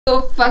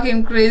So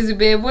fucking crazy,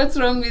 babe. What's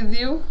wrong with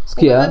you?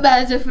 Sikia.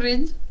 Acha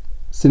fridge.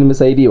 Si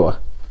nimesaidiwa.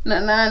 Na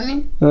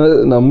nani?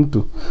 Na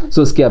mtu.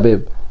 So sikia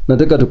babe.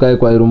 Nataka tukae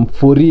kwa room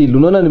for real.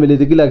 Unaona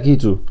nimeleta kila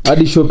kitu.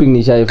 Hadi shopping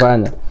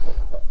nishaifanya.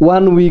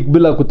 1 week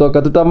bila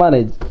kutoka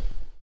tutamanage.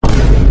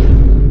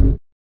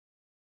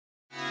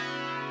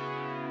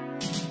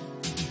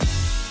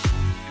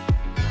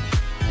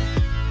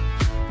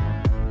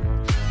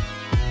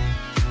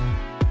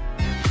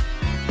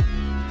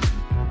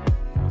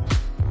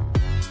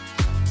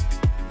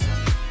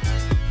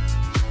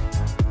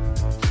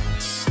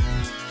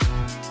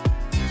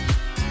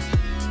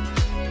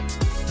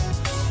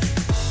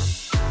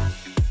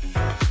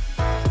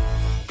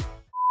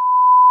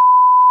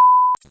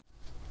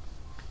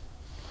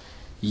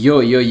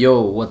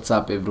 Yo, what's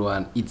up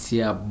everyone? It's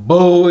your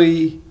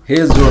boy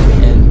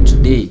Hezron, and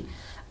today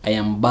I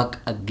am back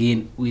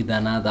again with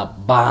another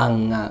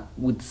banger,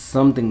 with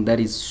something that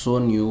is so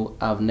new.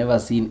 I've never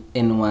seen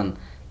anyone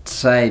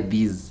try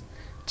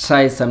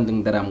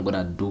something that I'm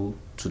gonna do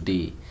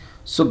today.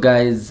 So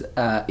guys,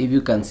 if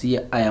you can see,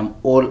 I am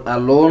all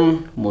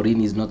alone.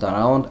 Maureen is not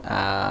around.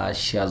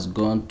 She has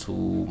gone to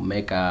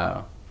make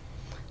her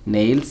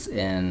nails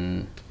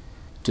and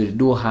to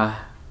redo her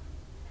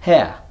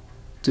hair.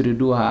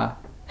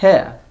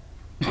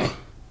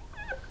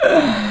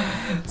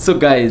 So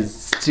guys,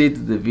 straight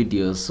to the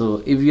video.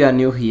 So if you are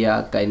new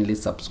here, kindly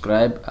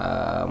subscribe.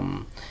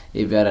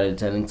 If you are a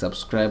returning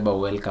subscriber,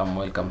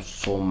 welcome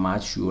so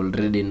much. You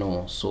already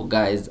know. So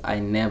guys, I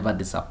never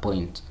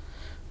disappoint.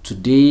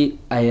 Today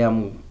I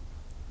am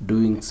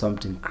doing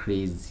something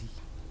crazy.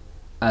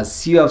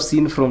 As you have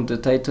seen from the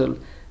title,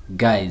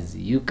 guys,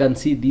 you can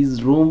see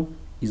this room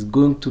is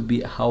going to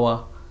be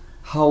our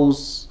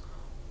house,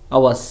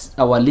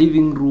 our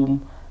living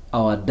room,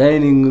 our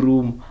dining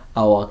room,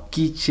 our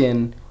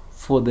kitchen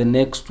for the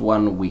next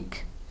 1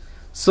 week.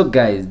 So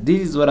guys,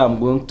 this is what I'm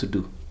going to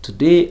do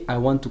today. I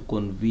want to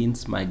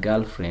convince my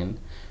girlfriend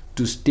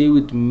to stay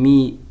with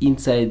me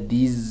inside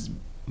this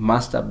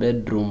master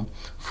bedroom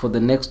for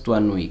the next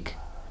 1 week.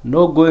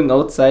 No going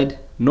outside,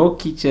 no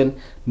kitchen,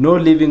 no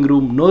living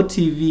room, no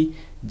TV,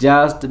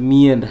 just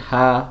me and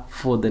her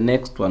for the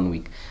next 1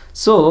 week.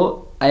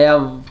 So I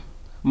have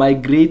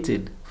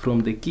migrated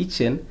from the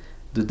kitchen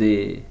to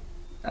the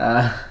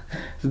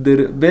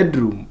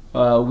bedroom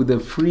with the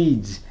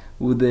fridge,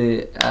 with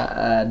the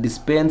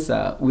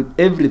dispenser, with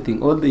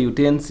everything, all the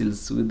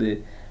utensils, with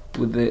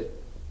the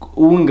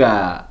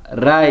unga,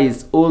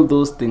 rice, all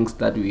those things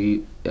that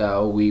we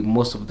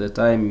most of the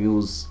time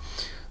use.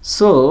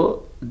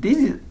 So this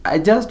is, I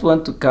just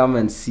want to come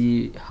and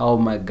see how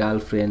my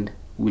girlfriend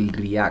will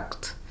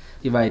react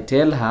if I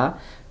tell her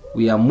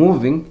we are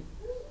moving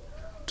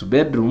to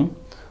bedroom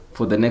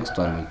for the next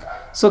 1 week.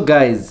 So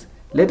guys,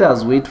 let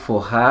us wait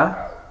for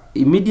her.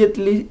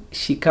 Immediately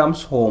she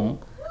comes home,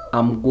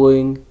 I'm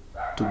going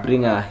to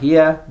bring her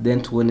here,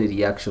 then to any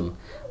reaction.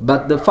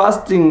 But the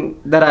first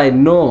thing that I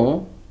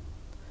know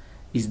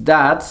is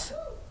that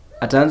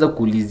ataanza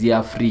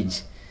kuulizia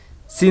fridge.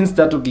 Since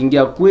that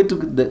ukiingia kwetu,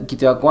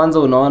 kitu ya kwanza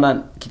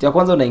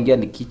unaingia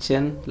ni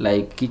kitchen,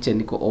 like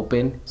kitchen iko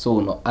open,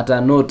 so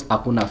ata note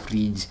hakuna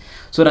fridge.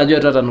 So najua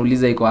tu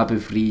ataniuliza iko wapi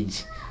fridge,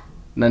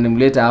 na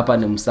nimleta hapa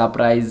ni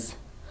msurprise,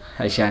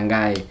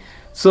 hashangae.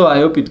 So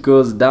I hope it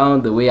goes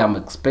down the way I'm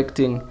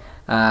expecting.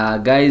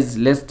 Guys,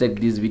 let's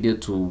take this video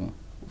to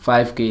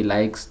 5k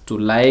likes, to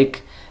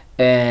like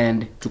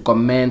and to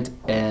comment,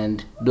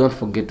 and don't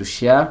forget to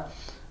share.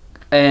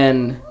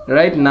 And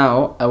right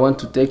now I want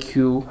to take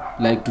you,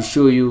 like, to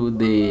show you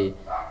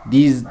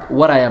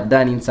what I have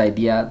done inside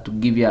here, to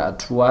give you a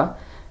tour.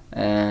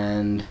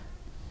 And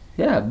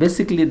yeah,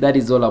 basically that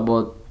is all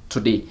about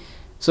today.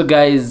 So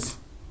guys,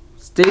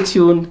 stay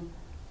tuned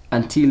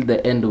until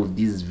the end of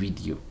this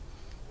video.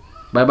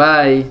 Bye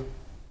bye.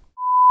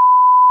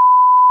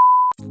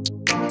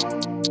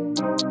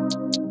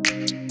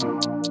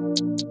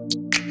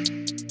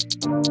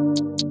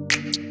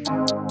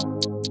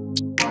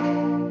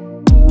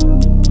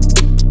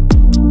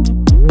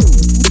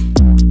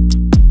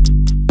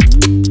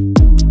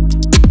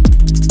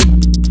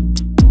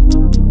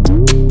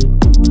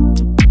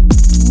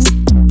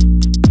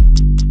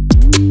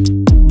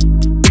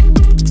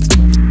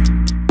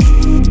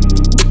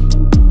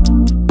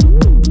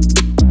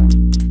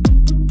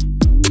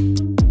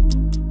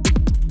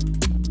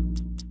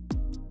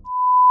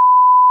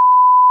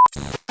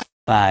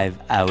 Five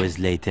hours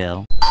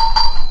later.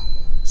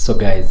 So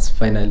guys,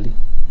 finally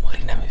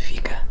Maureen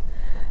amefika.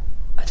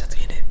 Acha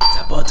tuende.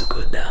 It's about to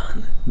go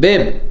down.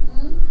 Babe,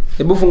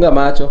 hebu funga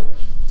macho.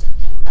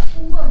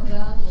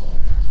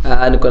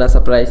 Niko na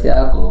surprise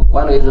yako.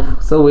 Kwani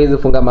huwezi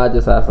funga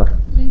macho sasa?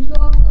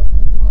 Nimechoka.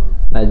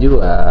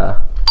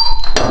 Najua.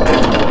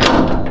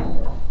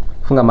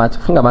 Funga macho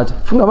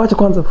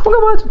kwanza. Funga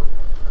macho.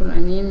 Kuna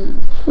nini?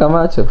 Funga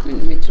macho.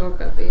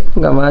 Nimechoka babe.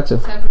 Funga macho.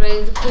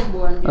 Surprise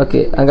kubwa.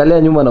 Okay,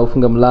 angalia nyuma na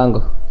ufunge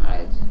mlango.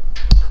 Aje.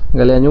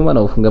 Angalia nyuma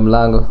na ufunge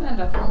mlango.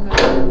 Nenda funga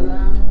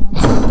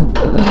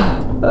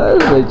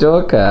mlango.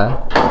 Umechoka.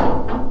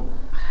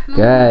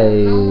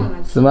 Guys,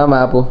 simama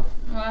hapo.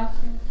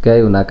 Wapi?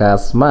 Guy unakaa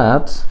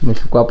smart,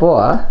 umeshukwa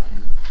poa.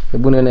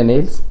 Hebu nione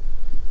nails.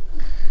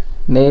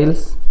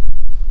 Nails.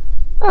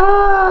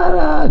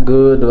 Ah,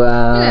 good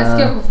one.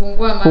 Nasikia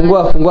kufungua macho.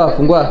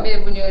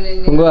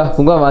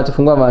 Fungua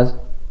macho.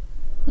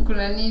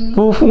 Kuna nini?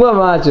 Fungua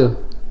macho.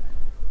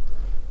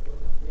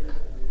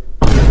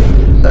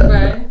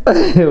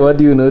 What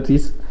do you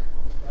notice?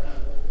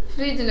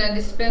 Fridge na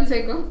dispenser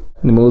iko?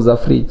 Nimeuza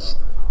fridge.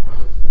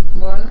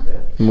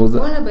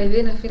 Mbona by the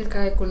way na feel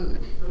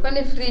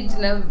kwani fridge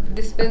na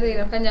dispenser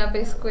inafanya hapa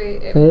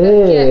isikwe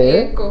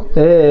eko?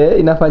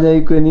 Inafanya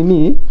iko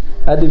nini?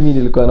 Hadi mimi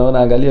nilikuwa naona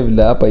angalia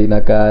vile hapa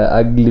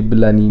inakaa ugly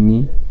bila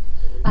nini?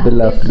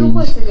 Bila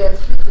fridge.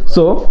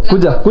 So,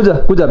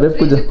 kuja babe,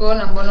 kuja.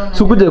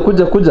 So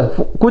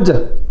kuja.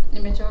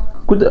 Nimechoka.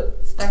 Kuja.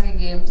 Staki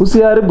games.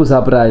 Usiharibu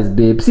surprise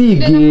babe. Si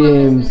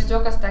games.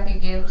 Nimechoka staki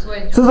games.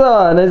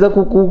 Sasa naweza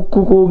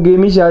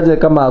kukugemisha aje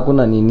kama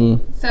hakuna nini?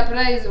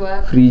 Surprise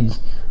wapi? Fridge.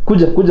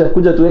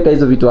 Kuja tuweka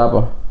hizo vitu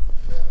hapa.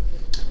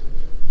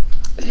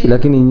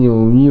 Lakini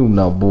nyinyi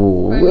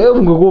unabo. Wewe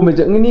ungekuwa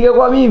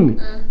ningekuwa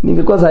mimi.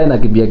 Ningekuwa sasa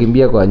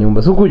nakimbia kwa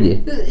nyumba. So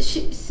kuje.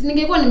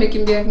 Ningekuwa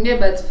nimekimbia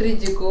but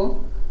fridge iko.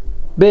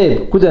 Babe,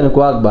 kuja ni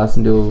kwa bus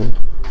ndio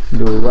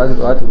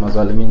watu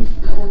maswali mingi.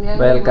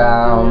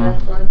 Welcome.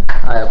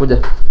 Haya kuja.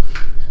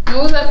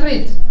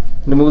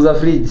 Nimeuza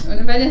fridge.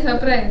 Unifanya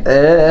surprise?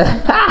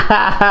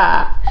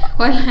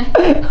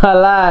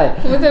 Walai.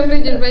 Umeuza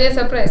fridge unifanya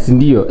surprise?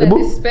 Ndio. Na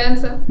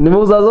dispenser.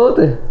 Nimeuza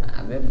zote.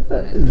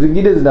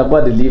 Zingine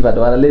zinakuwa delivered,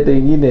 wanaleta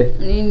ingine.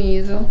 Nini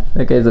hizo?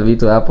 Weka hizo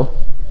vitu hapo.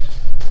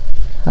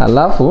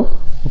 Alafu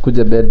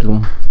kuja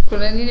bedroom.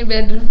 Kuna nini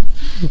bedroom?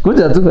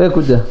 Kuja tu,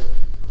 kuja.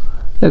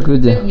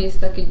 Mimi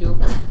sitaki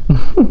joke.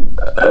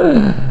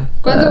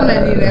 Kwanza una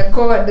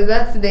record,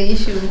 that's the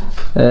issue.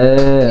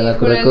 Na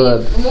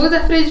record. Umeuza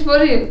fridge for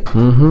real?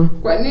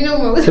 Kwa nini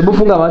umeuza? Hebu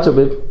funga macho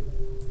babe.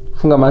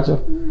 Funga macho.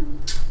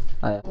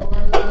 Haya.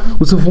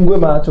 Usifungue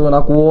macho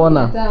na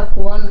kuona. Nataka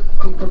kuona.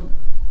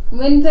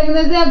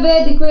 Umenitengenezea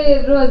bed kwa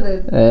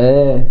roses.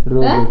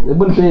 Roses.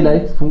 Hebu nipe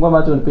lights. Fungua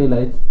macho nipe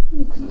lights.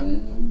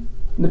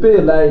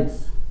 Nipe lights.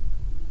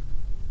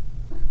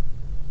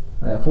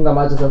 Haya, funga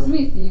macho sasa.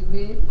 Mimi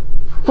si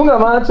funga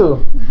macho.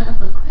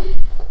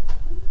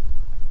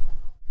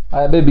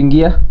 Haya baby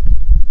ingia.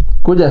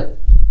 Kuja.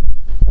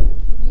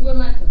 Funga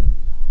macho.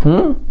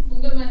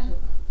 Funga macho.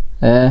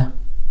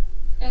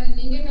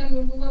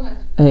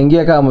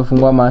 Ingia kama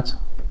umefungua macho.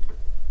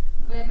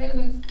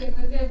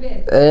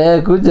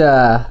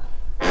 Kuja.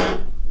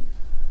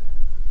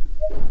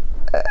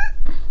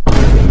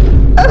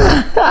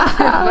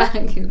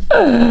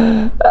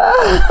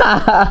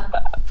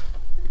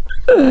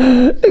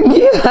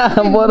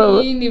 Mbona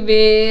nini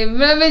babe?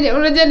 Mimi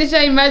unajua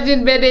nisha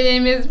imagine bed yenye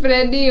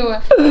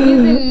imespreadiwa.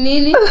 Hizi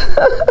nini?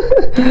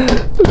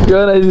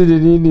 Ukiona hizi ni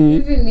nini?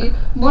 Hizi ni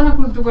mbona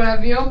tuko na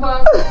vyombo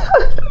hapa?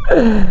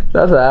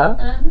 Sasa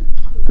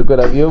tuko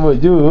na vyombo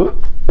juu.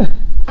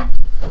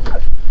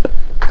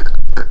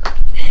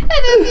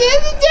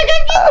 Siwezi cheka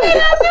kichwa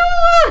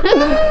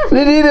inaduma.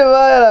 Nini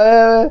baya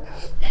wewe?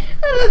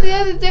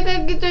 Siwezi cheka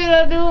kichwa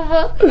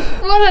inaduma.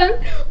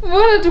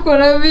 Mbona tuko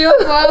na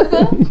vyombo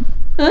hapa?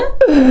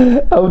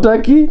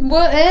 Hautaki?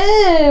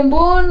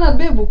 Mbona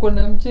babe uko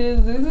na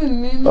mchezo? Hizi ni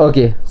nini?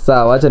 Okay,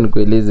 sawa, acha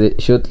nikueleze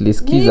shortly.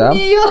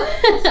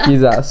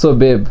 Skiza. So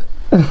babe.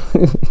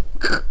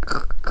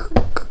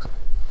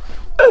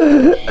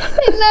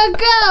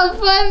 Inakaa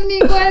funny,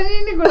 kwa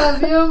nini kuna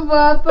vyombo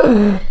hapa?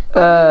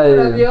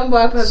 Kuna vyombo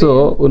hapa.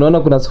 So, unaona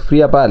kuna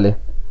sufuria pale?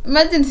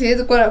 Imagine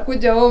siwezi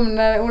kuja home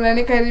na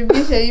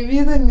unanikaribisha hivi.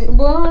 Hizo ni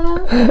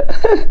mbona?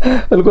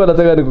 Alikuwa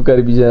anataka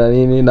nikukaribisha na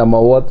nini na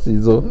mawatts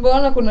hizo.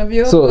 Mbona kuna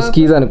vyombo? So,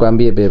 sikiza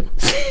nikwambie babe.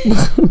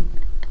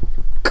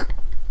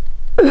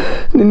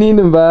 Ni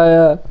nini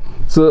mbaya?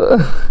 So,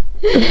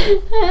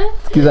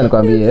 sikiza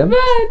nikwambie. It's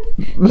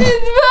bad,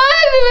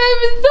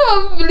 baby.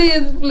 Stop,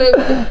 please.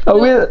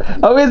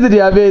 Hawezi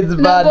niambia it's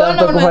bad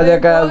hata kufanya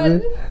kazi.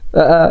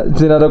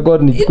 Zina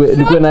record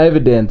nikuwe na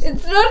evidence.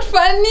 It's not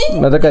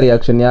funny. Nataka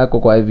reaction yako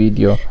kwa hii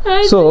video.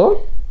 So,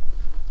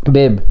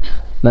 babe,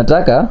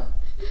 nataka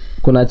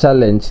kuna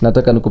challenge.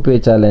 Nataka nikupee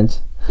challenge.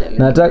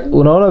 Nataka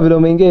unaona vile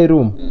umeingia hii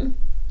room?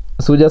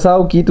 Si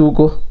hujasahau kitu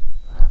huko.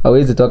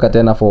 Hawezi toka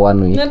tena for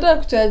 1 week. Nataka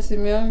kucharge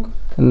simu yangu.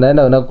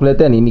 Naenda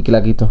unakuletea nini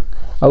kila kitu.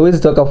 Hawezi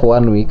toka for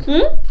 1 week.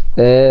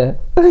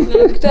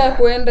 Nataka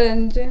kuenda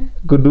nje.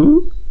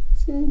 Kudu?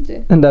 Si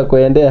nje. Nenda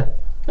kuendea.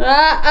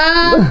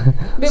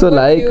 So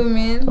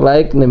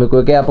like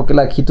nimekuwekea hapo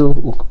kila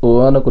kitu.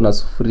 Unaona kuna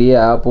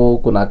sufuria hapo,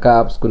 kuna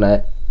cups, kuna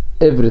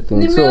everything.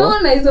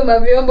 Nimeona hizo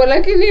mavyombo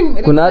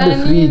lakini kuna hadi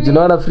fridge,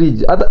 unaona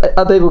fridge.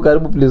 Hata iko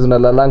karibu please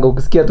unalalanga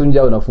ukisikia tu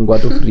njaa unafungua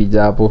tu fridge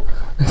hapo.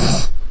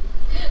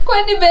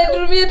 Kwani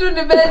bedroom yetu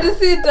ni bed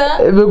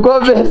sitter?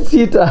 Imekuwa bed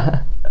sitter.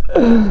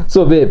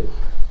 So babe,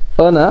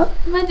 ona.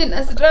 Imagine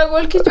a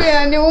struggle kichwa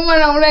yananiuma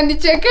na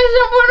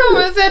unanichekesha,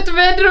 mbona umeset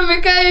bedroom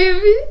ikaa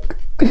hivi?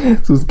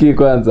 Susikie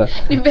kwanza.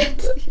 Ni bed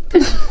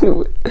sitter.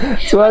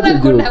 Swati juu.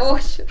 Kuna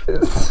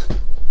washroom.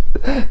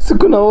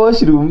 Sikuna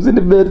washroom, si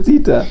ni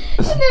bedsitter.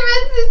 Ni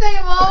bedsitter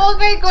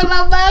imeomoka iko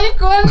na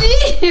balcony.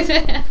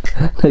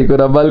 Iko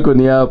na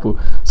balcony hapo.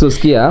 So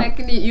sikia.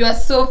 Lakini you are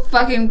so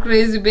fucking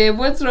crazy babe.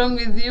 What's wrong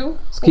with you?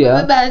 Sikia.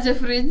 Unataka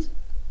fridge?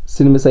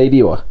 Si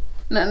nimesaidiwa.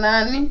 Na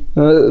nani?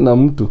 Na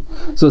mtu.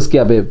 So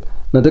sikia babe.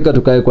 Nataka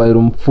tukae kwa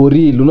room for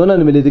real. Unaona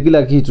nimeleta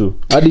kila kitu.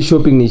 Hadi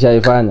shopping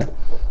nishaifanya.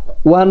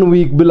 1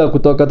 week bila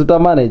kutoka tuta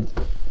manage.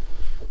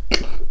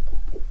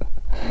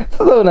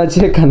 Sasa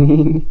unacheka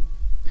nini?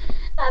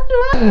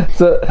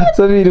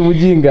 So mimi ni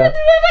mjinga.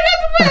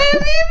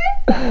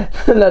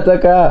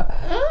 Nataka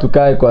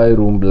tukae kwa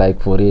room like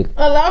for real.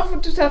 Alafu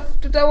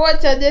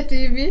tutawatch aje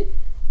TV?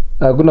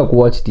 Hakuna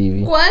kuwatch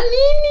TV. Kwa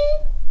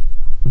nini?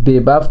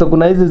 Babe, after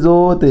kuna hizi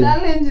zote.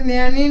 Challenge ni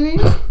ya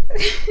nini?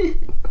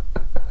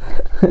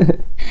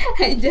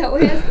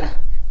 Haijaweza.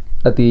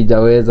 Ati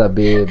hijaweza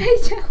babe.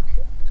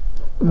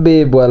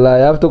 Babe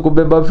wala, after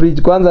kubeba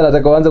fridge kwanza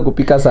nataka uanze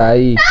kupika saa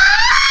hii.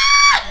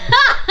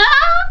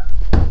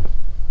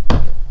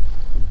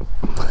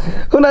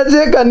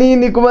 Unacheka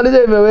nini?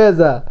 Kumaanisha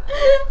imeweza.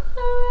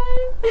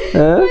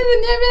 Wewe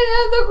niambia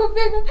nianze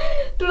kupika.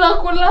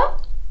 Tunakula?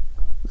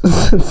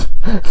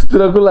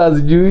 Tunakula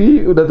azijui,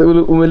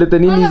 umeleta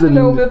nini hizo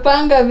nini?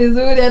 Umepanga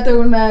vizuri hata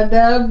una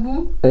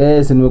adabu.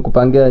 Si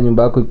nimekupangia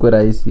nyumba yako ikuwe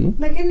rahisi.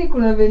 Lakini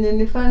kuna venye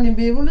ni funny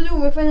babe. Unajua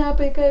umefanya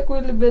hapa ikae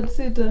kweli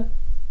bedsitter.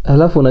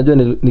 Alafu unajua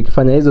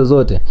nikifanya hizo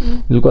zote,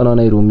 nilikuwa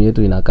naona room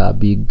yetu inakaa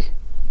big.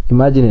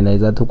 Imagine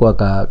inaweza tu kwa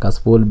ka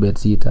small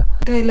bedsitter.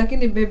 Kai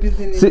lakini baby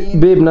zini. Si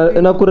babe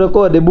na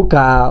kurecord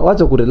ebuka,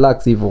 wacha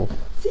kurelax hivyo.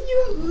 Sijui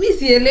mimi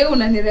sielewi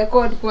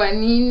unanirecord kwa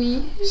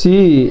nini?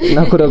 Si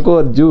na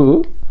kurecord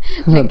juu.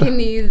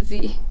 Lakini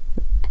hizi.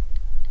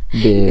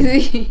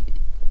 Babe.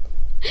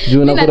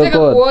 Juu na kurecord.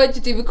 Nataka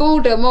kuwatch TV kama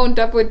utamount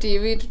hapo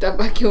TV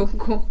tutabaki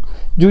huko.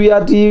 Juu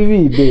ya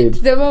TV babe.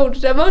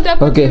 Tutamount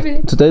hapo TV. Okay,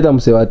 tutaita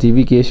msee wa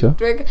TV kesho.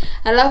 Tuweke.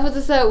 Alafu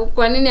sasa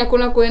kwa nini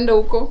hakuna kuenda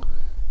huko?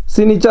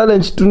 Si ni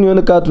challenge tu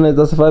nione kama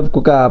tunaweza survive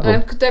kukaa hapo.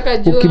 Ukitaka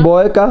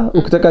jua.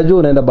 Ukitaka jua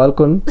unaenda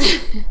balcony.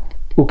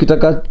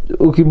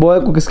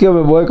 Ukiboeka ukisikia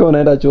umeboeka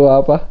unaenda choo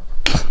hapa.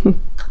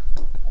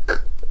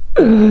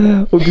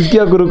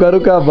 Ukisikia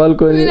kurukaruka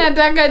balcony. Mimi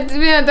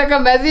nataka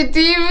basi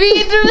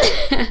TV tu.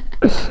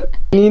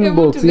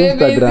 Inbox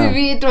Instagram. Hizi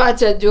vitu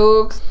acha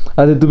jokes.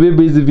 Ati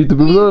tubebe hizi vitu.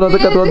 Mbona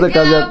unataka tuanze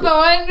kazi yako?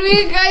 Hapa 1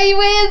 week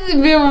haiwezi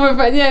babe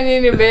umefanyia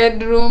nini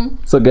bedroom?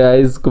 So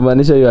guys,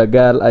 kumaanisha you are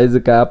girl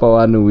Isaac hapa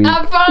 1 week.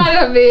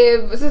 Hapana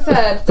babe.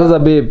 Sasa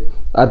babe,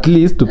 at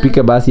least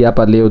tupike basi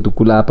hapa leo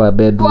tukula hapa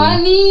bedroom. Kwa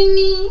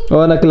nini?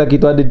 Ona kila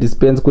kitu hadi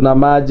dispense, kuna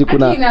maji,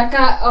 kuna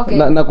okay.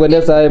 Na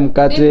kuendea saa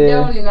mkate.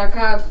 Ndio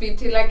ninakaa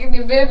fiti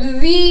lakini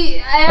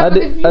babe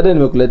hadi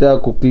nimekuletea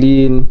ku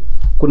clean.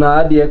 Kuna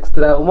hadi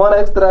extra. Umeona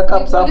extra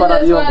cups hapa na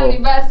vyombo. Ni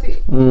basi.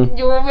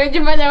 Juu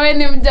umejifanya wewe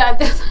ni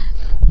mjanja.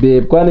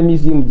 Babe, kwani mimi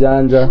si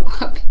mjanja?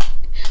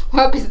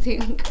 Wapi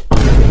sink?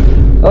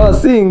 Oh,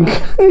 sink.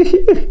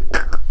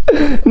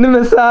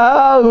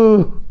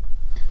 Nimesahau.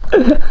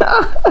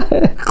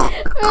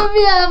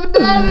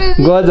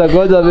 Ngoja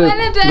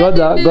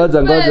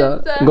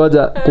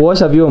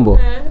kuosha vyombo.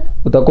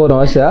 Utakuwa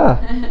unaosha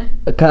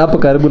hapo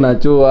karibu na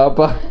choo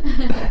hapa.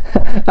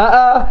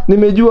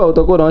 Nimejua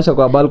utakuwa unaosha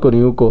kwa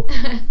balcony huko.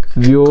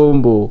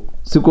 Vyombo.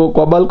 Siko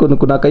kwa balcony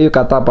kuna kayo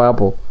katapa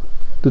hapo.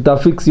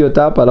 Tutafix hiyo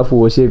tapa alafu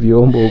uoshe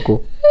vyombo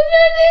huko.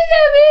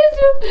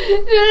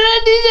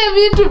 Tunarudisha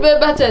vitu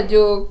beba cha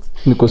jokes.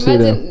 Niko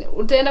serious.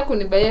 Utaenda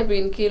kunibaya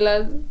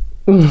painkillers.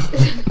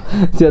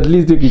 Si at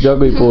least kichwa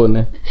chako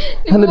ipone.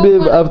 Hani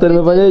babe, after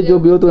nimefanya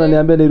job yote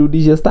unaniambia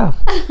nirudishe staff.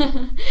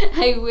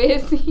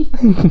 Haiwezi.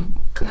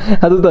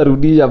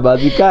 Hatutarudisha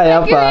basi kaa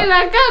hapa. Lakini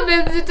nakaa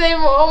bedsitter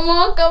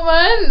imeomoka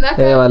man.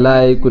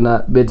 Walai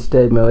kuna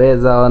bedsitter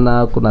imeweza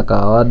ona kuna ka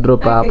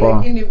wardrobe hapo.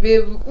 Lakini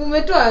babe,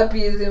 umetoa wapi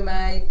hizo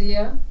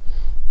idea?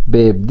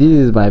 Babe, this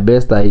is my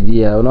best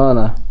idea.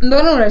 Unaona?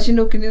 Ndio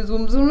unashinda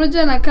ukinizungumza.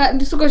 Unajua nakaa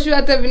nisiko sure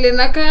hata vile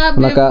nakaa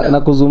babe.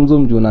 Na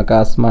kuzungumzum juu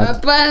nakaa smart.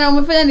 Hapana,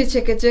 umefanya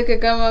nicheke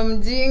kama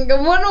mjinga.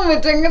 Mbona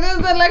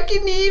umetengeneza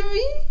lakini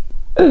hivi?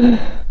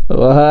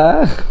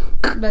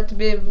 But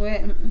babe,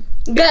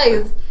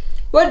 guys,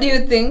 what do you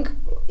think?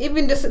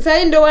 Even the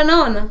sasa ndio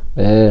wanaona?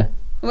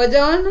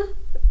 Wajaona?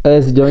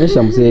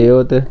 Sijaonyesha msee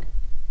yote.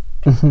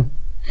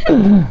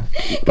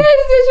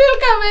 Guys, you should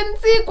come and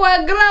see kwa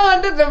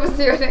ground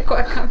tumsione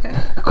kwa kamera.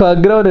 Kwa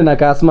ground na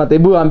ka smart.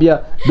 Hebu ambia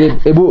babe,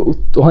 hebu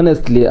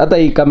honestly hata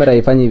hii kamera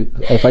haifanyi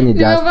justice.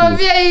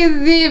 Nimekwambia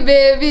hizi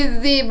baby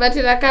zi but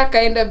nakaa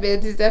kaenda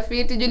bedsitter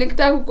fit. Juu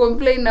nikitaka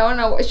kucomplain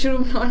naona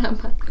washroom naona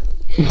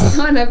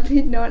naona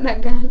pin naona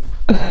gas.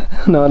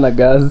 Naona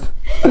gas.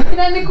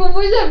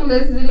 Inanikumbusha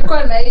vile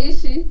nilikuwa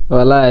naishi.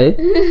 Walai.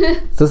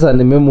 Sasa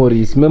ni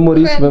memories.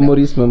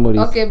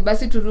 Okay,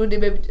 basi turudi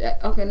baby.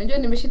 Okay, najua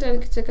nimeshita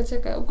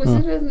nikicheka. Uko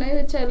serious na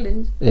hiyo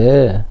challenge?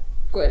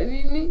 Kwa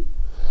nini?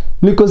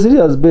 Niko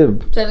serious babe.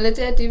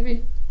 Tutaletea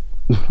TV.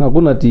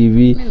 Hakuna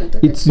TV.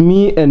 It's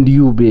me and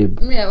you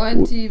babe. Me I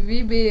want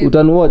TV babe.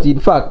 Utan watch, in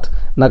fact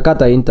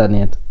nakata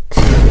internet.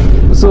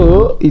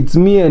 So it's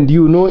me and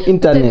you, no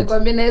internet.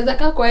 Nikwambia naweza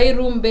kaa kwa hii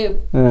room babe.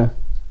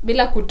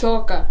 Bila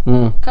kutoka.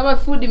 Kama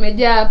food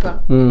imejaa hapa.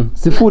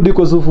 Si food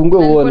iko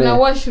ufungue uone. Kuna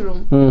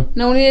washroom.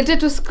 Na uniletee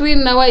tu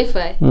screen na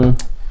wifi.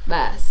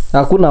 Bas.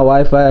 Hakuna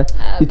wifi.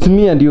 It's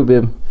me and you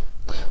babe.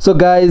 So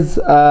guys,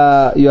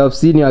 you have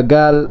seen your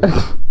girl.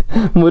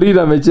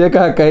 Murina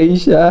amecheka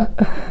akaisha.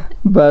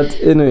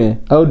 But anyway,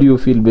 how do you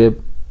feel babe?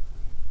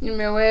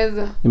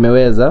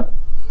 Nimeweza.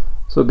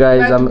 So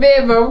guys,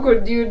 babe, how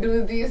could you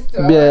do this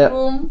to our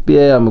room?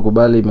 Pia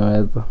amekubali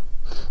imeweza.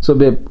 So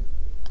babe,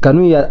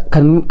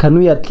 can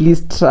we at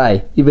least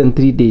try even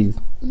 3 days?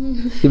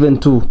 Even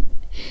 2?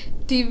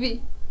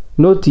 TV.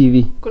 No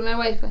TV. Kuna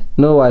wifi?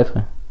 No wifi.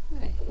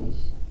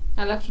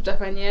 Alafu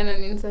tutafanyiana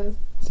nini sasa?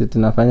 Si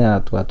tunafanya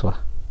atwa.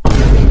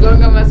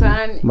 Gonga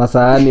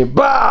masahani.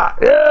 Ba!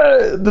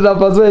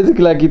 Tunapaswa hizi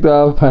kila kitu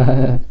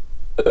hapa.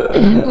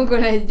 Mungu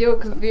na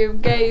jokes babe.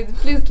 Guys,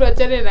 please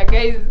tuachane na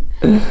guys.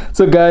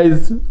 So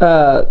guys,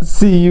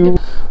 see you.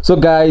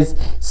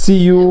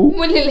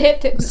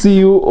 See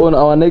you on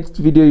our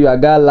next video. Your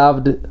girl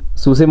loved.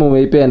 So sema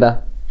umeipenda.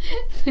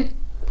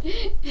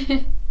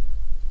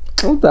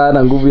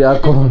 Utaana nguvu ya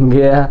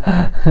kuongea.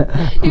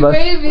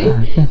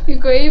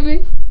 Iko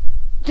hivi.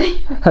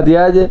 Hadi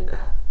aje?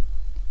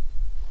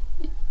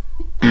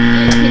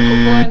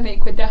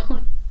 Iko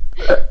down.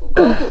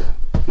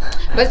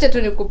 Basi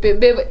tu nikupe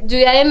babe. Juu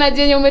ya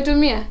energy yenye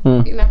umetumia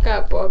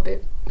inakaa poa babe.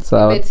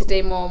 Sawa. Bedsita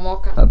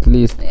imeomoka. At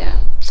least. Yeah.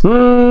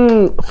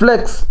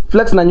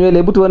 Flex na nywele.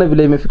 Hebu tuone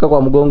vile imefika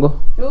kwa mgongo.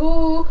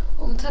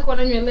 Unataka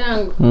kuona nywele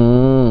yangu?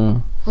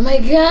 Oh my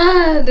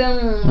god.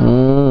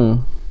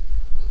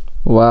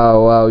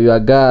 Wow, your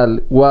girl.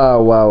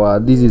 Wow.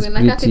 This is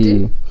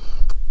pretty.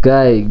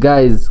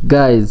 Guys.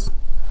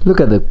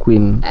 Look at the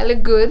queen. I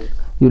look good.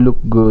 You look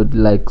good,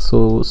 like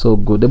so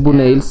good. Ebu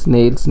nails.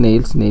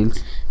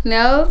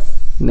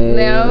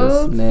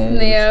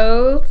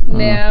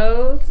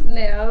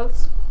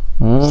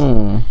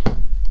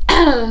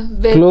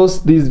 Close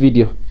this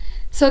video.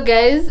 So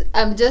guys,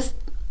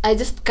 I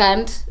just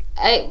can't.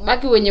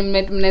 Maki wenye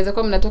mnaweza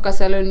kwa mnatoka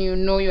salon, you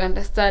know, you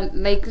understand.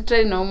 Like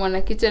literally naumwa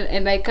na kitchen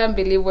and I can't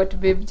believe what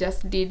babe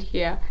just did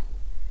here.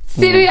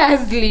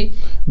 Seriously.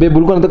 Babe,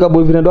 ulikuwa unataka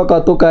boyfriend wako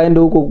atoka aende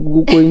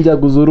huko nje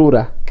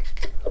kuzurura.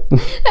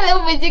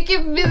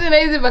 Keep busy na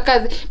hizi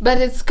makazi. But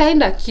it's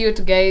kind of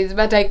cute guys,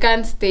 but I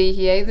can't stay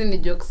here. Hizi ni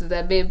jokes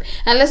za babe.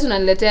 Unless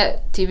unaniletea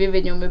TV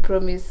venye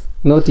umepromise.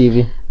 No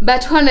TV.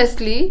 But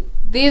honestly,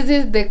 this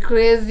is the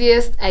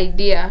craziest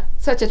idea.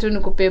 Such a tu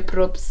nikupe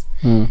props.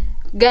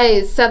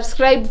 Guys,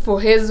 subscribe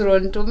for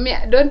Hezron to me.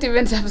 Don't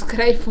even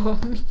subscribe for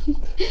me.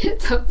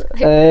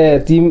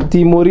 Subscribe.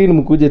 Team Morin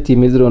mkuje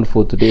Team Hezron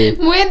for today.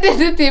 Mwende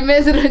tu Team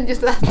Hezron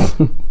just.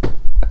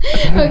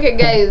 Okay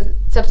guys,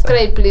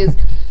 subscribe please.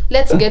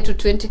 Let's get to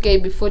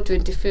 20k before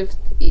 25th.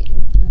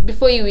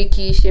 Before you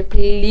wiki ishe,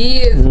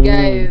 please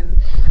guys.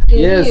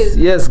 Please.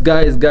 Yes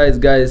guys.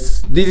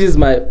 This is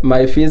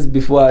my face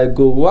before I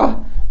go.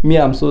 Wow. Me,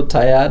 I'm so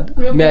tired.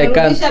 Me, I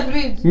can't.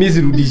 Me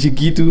sirudishi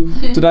kitu.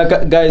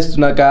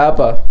 Tunaka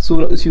hapa.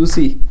 So you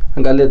see,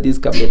 angalia this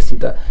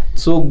bedsita.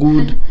 So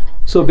good.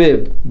 So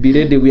babe, be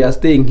ready. We are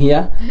staying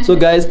here. So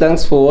guys,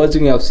 thanks for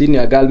watching. You have seen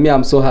your girl. Me,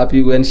 I'm so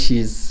happy when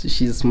she's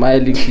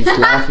smiling, she's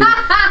laughing.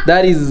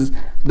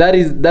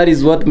 That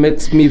is what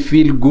makes me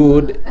feel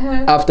good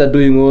after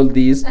doing all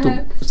this.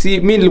 See,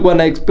 me nilikuwa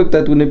na expect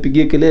that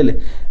unipigie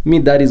kelele. Me,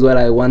 that is what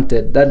I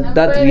wanted.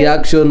 That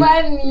reaction.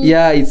 Funny.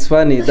 Yeah, it's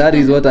funny. That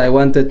is what I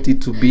wanted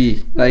it to be.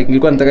 Like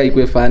nilikuwa nataka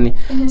ikuwe funny.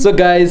 So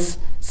guys,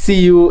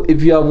 see you.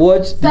 If you have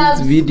watched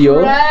this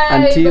video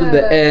until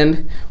the end,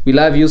 we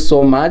love you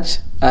so much.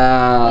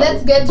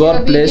 Let's get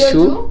God bless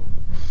you.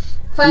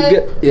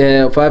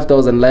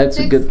 5,000 likes.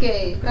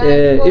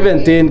 6K,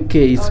 even 10K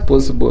is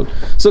possible.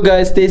 So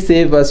guys, stay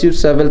safe as you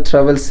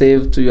travel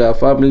safe to your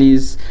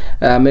families.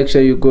 Make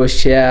sure you go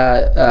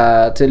share,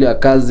 tell your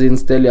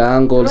cousins, tell your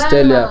uncles,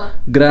 tell your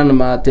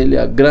grandma, tell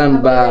your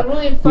grandpa.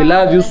 We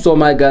love you so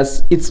much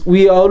guys.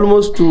 We are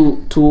almost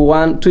to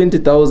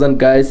 20,000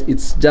 guys.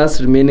 It's just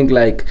remaining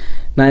like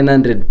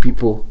 900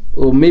 people,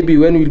 or maybe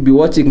when we'll be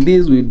watching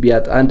this we'll be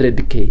at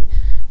 100k.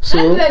 So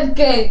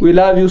 100K. we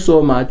love you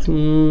so much.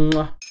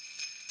 Mwah.